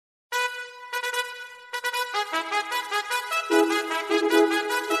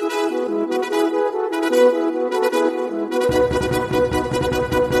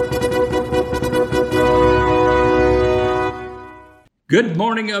Good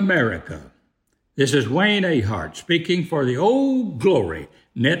morning, America. This is Wayne A. Hart speaking for the Old Glory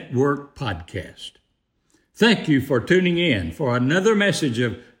Network podcast. Thank you for tuning in for another message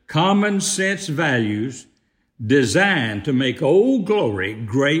of common sense values designed to make Old Glory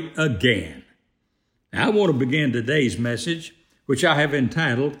great again. Now, I want to begin today's message, which I have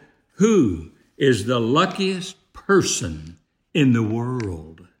entitled, Who is the Luckiest Person in the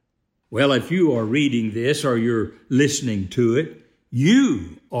World? Well, if you are reading this or you're listening to it,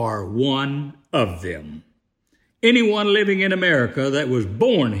 you are one of them. Anyone living in America that was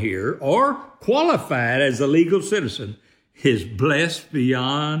born here or qualified as a legal citizen is blessed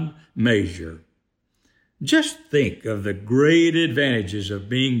beyond measure. Just think of the great advantages of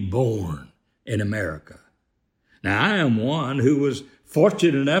being born in America. Now, I am one who was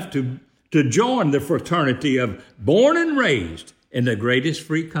fortunate enough to join the fraternity of born and raised in the greatest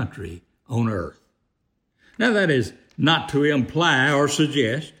free country on earth. Now, that is not to imply or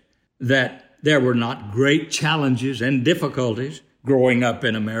suggest that there were not great challenges and difficulties growing up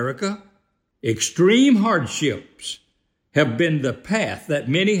in America. Extreme hardships have been the path that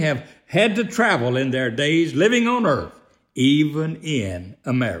many have had to travel in their days living on earth, even in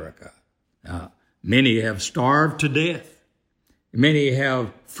America. Now, many have starved to death. Many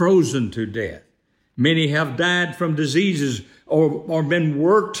have frozen to death. Many have died from diseases or been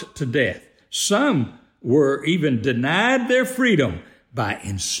worked to death. Some were even denied their freedom by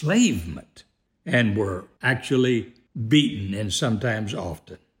enslavement and were actually beaten and sometimes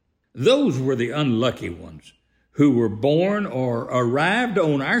often. Those were the unlucky ones who were born or arrived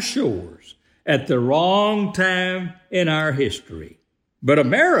on our shores at the wrong time in our history. But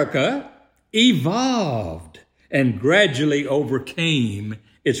America evolved and gradually overcame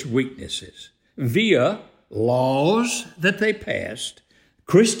its weaknesses via laws that they passed,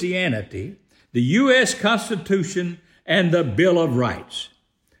 Christianity, the U.S. Constitution, and the Bill of Rights.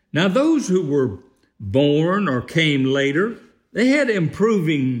 Now, those who were born or came later, they had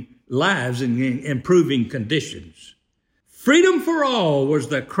improving lives and improving conditions. Freedom for all was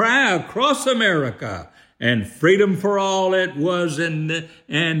the cry across America, and freedom for all it was and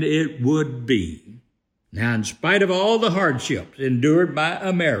it would be. Now, in spite of all the hardships endured by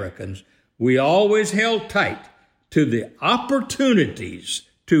Americans, we always held tight to the opportunities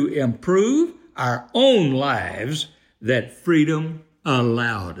to improve our own lives that freedom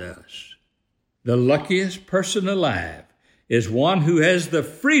allowed us. The luckiest person alive is one who has the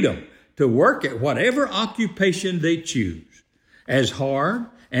freedom to work at whatever occupation they choose, as hard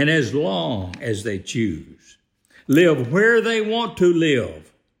and as long as they choose, live where they want to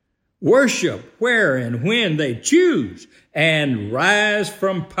live, worship where and when they choose, and rise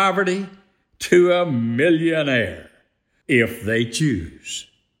from poverty to a millionaire if they choose.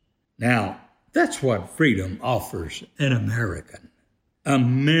 Now, that's what freedom offers an American.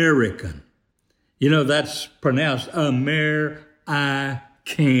 American. You know, that's pronounced I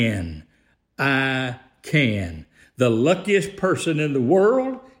can. I can. The luckiest person in the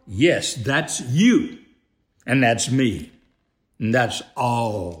world? Yes, that's you. And that's me. And that's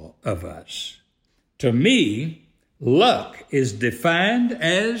all of us. To me, luck is defined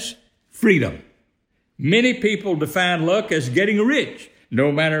as freedom. Many people define luck as getting rich,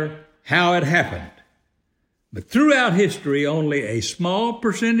 no matter how it happened. But throughout history, only a small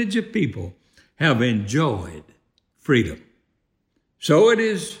percentage of people have enjoyed freedom. So it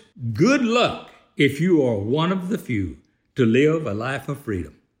is good luck if you are one of the few to live a life of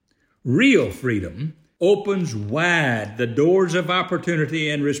freedom. Real freedom opens wide the doors of opportunity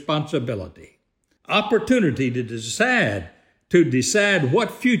and responsibility. Opportunity to decide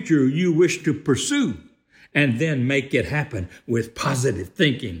what future you wish to pursue and then make it happen with positive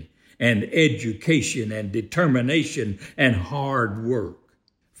thinking and education and determination and hard work.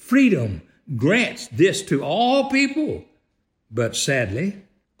 Freedom grants this to all people, but sadly,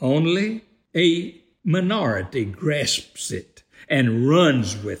 only a minority grasps it and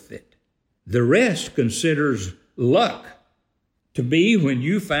runs with it. The rest considers luck to be when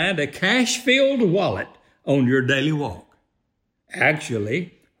you find a cash-filled wallet on your daily walk.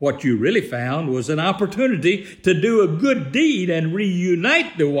 Actually, what you really found was an opportunity to do a good deed and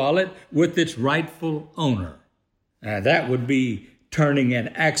reunite the wallet with its rightful owner. Now, that would be turning an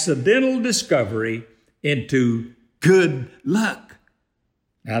accidental discovery into good luck.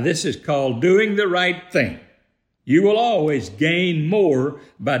 Now, this is called doing the right thing. You will always gain more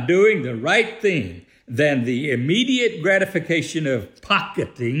by doing the right thing than the immediate gratification of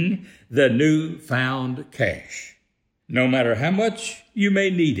pocketing the newfound cash. No matter how much you may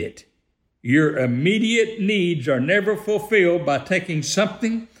need it, your immediate needs are never fulfilled by taking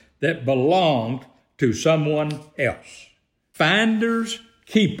something that belonged to someone else. finders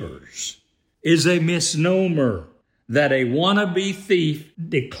keepers is a misnomer that a wannabe thief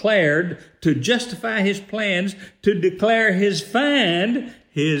declared to justify his plans to declare his find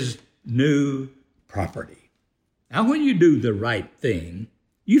his new property. Now, when you do the right thing,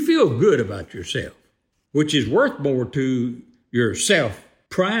 you feel good about yourself, which is worth more to your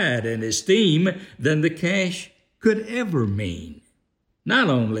self-pride and esteem than the cash could ever mean. Not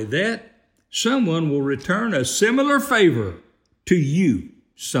only that, someone will return a similar favor to you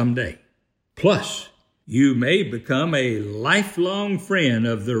someday. Plus, you may become a lifelong friend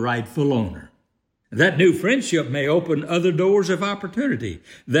of the rightful owner. That new friendship may open other doors of opportunity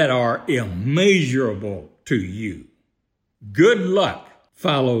that are immeasurable to you. Good luck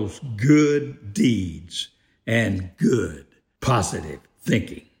follows good deeds and good positive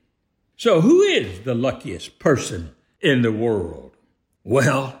thinking. So who is the luckiest person in the world?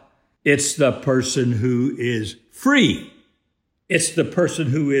 Well, it's the person who is free. It's the person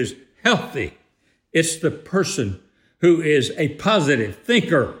who is healthy. It's the person who is a positive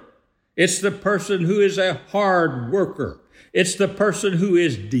thinker. It's the person who is a hard worker. It's the person who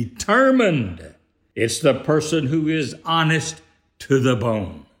is determined. It's the person who is honest to the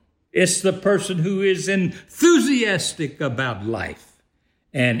bone. It's the person who is enthusiastic about life.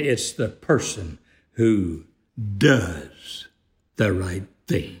 And it's the person who does the right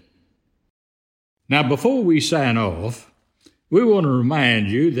thing. Now, before we sign off, we want to remind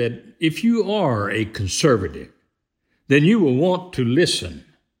you that if you are a conservative, then you will want to listen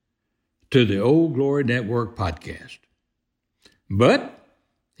to the Old Glory Network podcast. But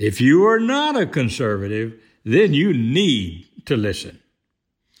if you are not a conservative, then you need to listen.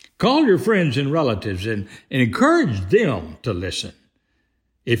 Call your friends and relatives and encourage them to listen.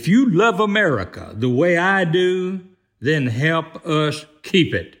 If you love America the way I do, then help us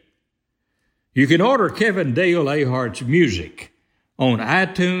keep it. You can order Kevin Dale Ahart's music on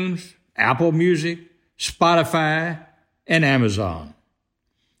iTunes, Apple Music, Spotify, and Amazon.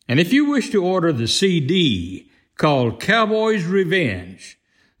 And if you wish to order the CD called Cowboy's Revenge,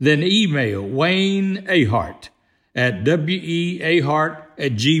 then email Wayne Ahart at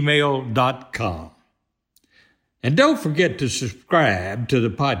weahart@gmail.com. And don't forget to subscribe to the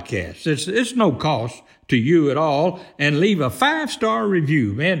podcast. It's no cost to you at all, and leave a 5-star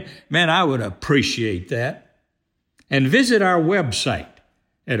review. Man, I would appreciate that. And visit our website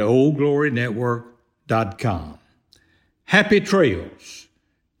at oldglorynetwork.com. Happy trails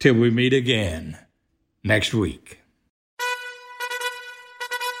till we meet again next week.